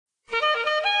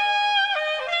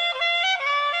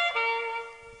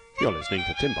You're listening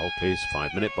to Tim Bulkeley's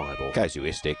 5-Minute Bible.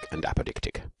 Casuistic and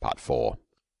Apodictic, Part 4.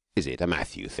 Is it a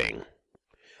Matthew thing?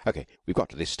 OK, we've got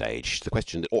to this stage. The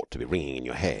question that ought to be ringing in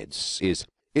your heads is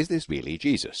this really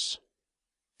Jesus?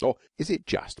 Or is it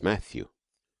just Matthew?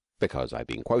 Because I've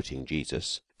been quoting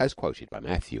Jesus as quoted by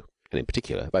Matthew, and in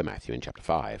particular by Matthew in chapter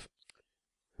 5.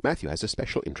 Matthew has a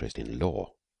special interest in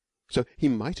law, so he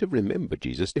might have remembered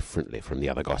Jesus differently from the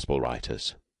other gospel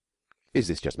writers. Is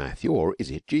this just Matthew, or is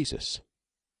it Jesus?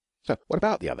 So, what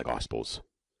about the other Gospels?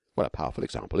 Well, a powerful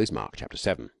example is Mark chapter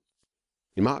 7.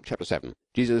 In Mark chapter 7,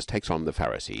 Jesus takes on the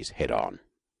Pharisees head on.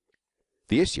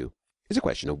 The issue is a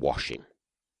question of washing.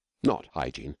 Not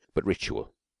hygiene, but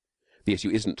ritual. The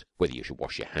issue isn't whether you should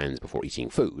wash your hands before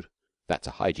eating food. That's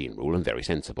a hygiene rule and very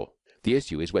sensible. The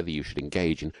issue is whether you should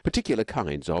engage in particular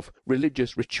kinds of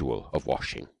religious ritual of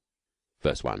washing.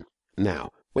 Verse 1.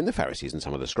 Now, when the Pharisees and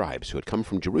some of the scribes who had come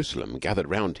from Jerusalem gathered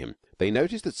round him, they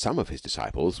noticed that some of his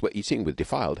disciples were eating with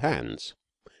defiled hands.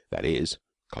 That is,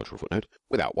 cultural footnote,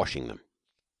 without washing them.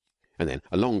 And then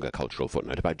a longer cultural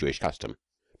footnote about Jewish custom,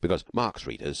 because Mark's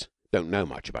readers don't know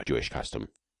much about Jewish custom.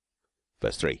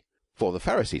 Verse 3. For the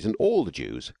Pharisees and all the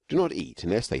Jews do not eat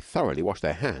unless they thoroughly wash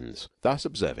their hands, thus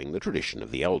observing the tradition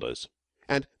of the elders.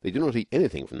 And they do not eat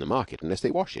anything from the market unless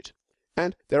they wash it.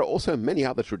 And there are also many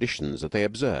other traditions that they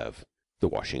observe. The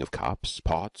washing of cups,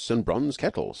 pots, and bronze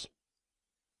kettles.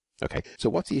 OK, so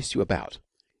what's the issue about?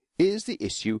 Is the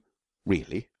issue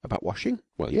really about washing?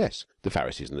 Well, yes. The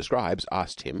Pharisees and the scribes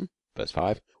asked him, verse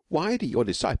 5, why do your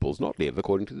disciples not live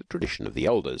according to the tradition of the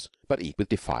elders, but eat with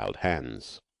defiled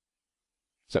hands?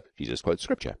 So Jesus quotes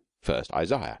scripture. First,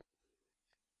 Isaiah.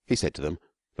 He said to them,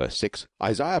 verse 6,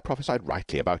 Isaiah prophesied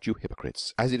rightly about you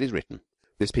hypocrites, as it is written,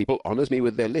 this people honours me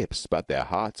with their lips, but their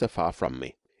hearts are far from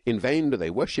me. In vain do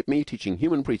they worship me, teaching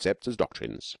human precepts as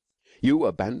doctrines. You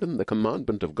abandon the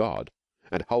commandment of God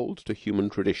and hold to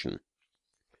human tradition.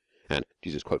 And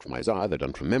Jesus' quote from Isaiah, though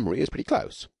done from memory, is pretty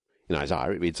close. In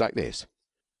Isaiah it reads like this.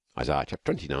 Isaiah chapter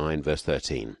 29, verse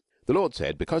 13. The Lord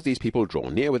said, because these people draw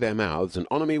near with their mouths and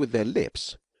honour me with their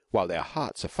lips, while their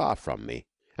hearts are far from me,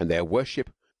 and their worship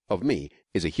of me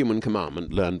is a human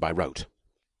commandment learned by rote.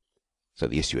 So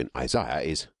the issue in Isaiah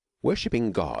is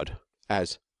worshipping God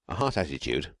as a heart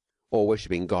attitude, or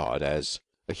worshipping God as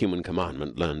a human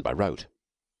commandment learned by rote,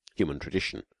 human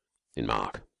tradition in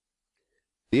Mark.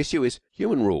 The issue is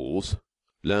human rules,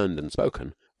 learned and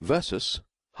spoken, versus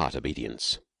heart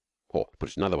obedience. Or, put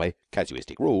it another way,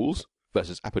 casuistic rules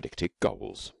versus apodictic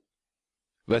goals.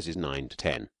 Verses 9 to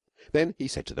 10. Then he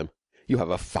said to them, you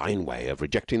have a fine way of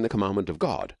rejecting the commandment of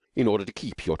God in order to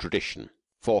keep your tradition.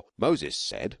 For Moses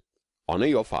said, honour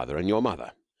your father and your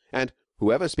mother, and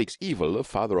whoever speaks evil of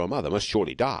father or mother must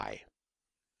surely die.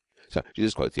 So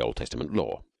Jesus quotes the Old Testament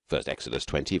law. First Exodus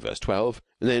 20, verse 12,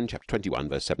 and then chapter 21,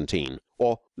 verse 17,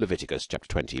 or Leviticus chapter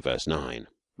 20, verse 9.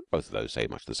 Both of those say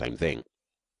much the same thing.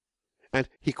 And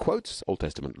he quotes Old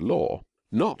Testament law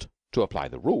not to apply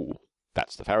the rule,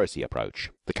 that's the Pharisee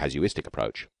approach, the casuistic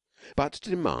approach, but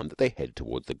to demand that they head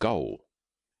toward the goal.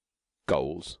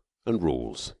 Goals and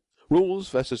rules. Rules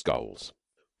versus goals.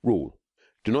 Rule.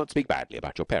 Do not speak badly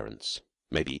about your parents.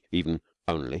 Maybe even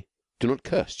only do not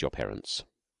curse your parents.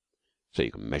 So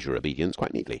you can measure obedience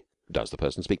quite neatly. Does the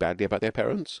person speak badly about their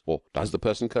parents? Or does the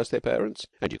person curse their parents?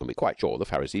 And you can be quite sure the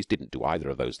Pharisees didn't do either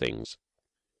of those things.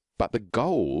 But the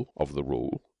goal of the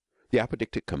rule, the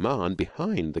apodictic command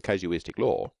behind the casuistic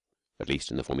law, at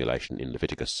least in the formulation in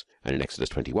Leviticus and in Exodus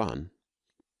 21,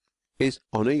 is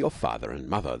honour your father and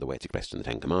mother, the way it's expressed in the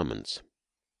Ten Commandments.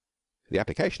 The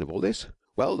application of all this?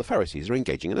 Well, the Pharisees are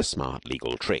engaging in a smart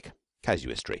legal trick,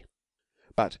 casuistry.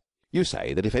 But you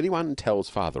say that if anyone tells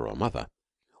father or mother,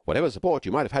 whatever support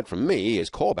you might have had from me is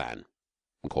korban,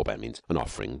 and korban means an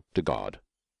offering to God,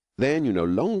 then you no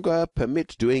longer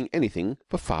permit doing anything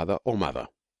for father or mother.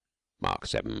 Mark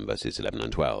 7, verses 11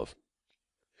 and 12.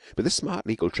 But this smart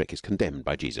legal trick is condemned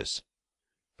by Jesus.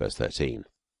 Verse 13.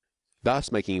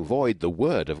 Thus making void the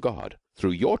word of God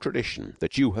through your tradition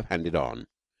that you have handed on.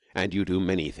 And you do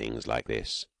many things like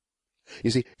this.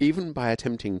 You see, even by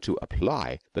attempting to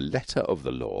apply the letter of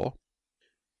the law,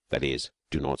 that is,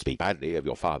 do not speak badly of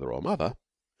your father or mother,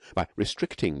 by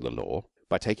restricting the law,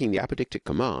 by taking the apodictic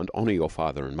command, honour your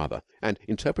father and mother, and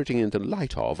interpreting it in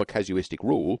light of a casuistic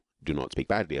rule, do not speak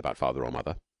badly about father or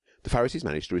mother, the Pharisees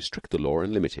managed to restrict the law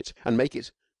and limit it, and make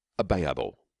it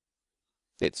obeyable.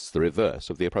 It's the reverse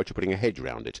of the approach of putting a hedge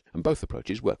round it, and both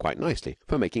approaches work quite nicely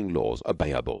for making laws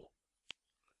obeyable.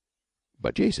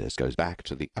 But Jesus goes back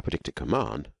to the apodictic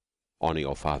command, honour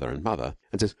your father and mother,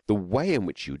 and says the way in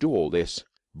which you do all this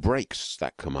breaks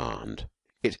that command.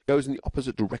 It goes in the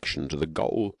opposite direction to the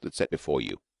goal that's set before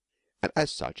you. And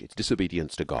as such, it's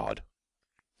disobedience to God,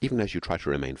 even as you try to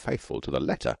remain faithful to the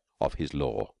letter of his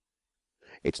law.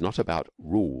 It's not about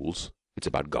rules, it's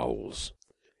about goals.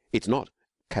 It's not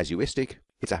casuistic,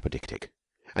 it's apodictic.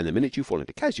 And the minute you fall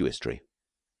into casuistry,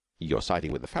 you're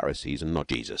siding with the Pharisees and not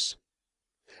Jesus.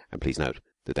 And please note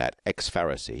that that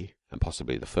ex-Pharisee, and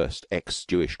possibly the first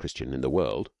ex-Jewish Christian in the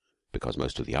world, because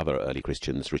most of the other early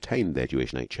Christians retained their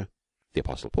Jewish nature, the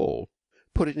Apostle Paul,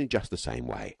 put it in just the same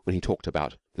way when he talked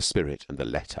about the Spirit and the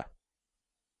letter.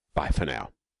 Bye for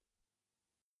now.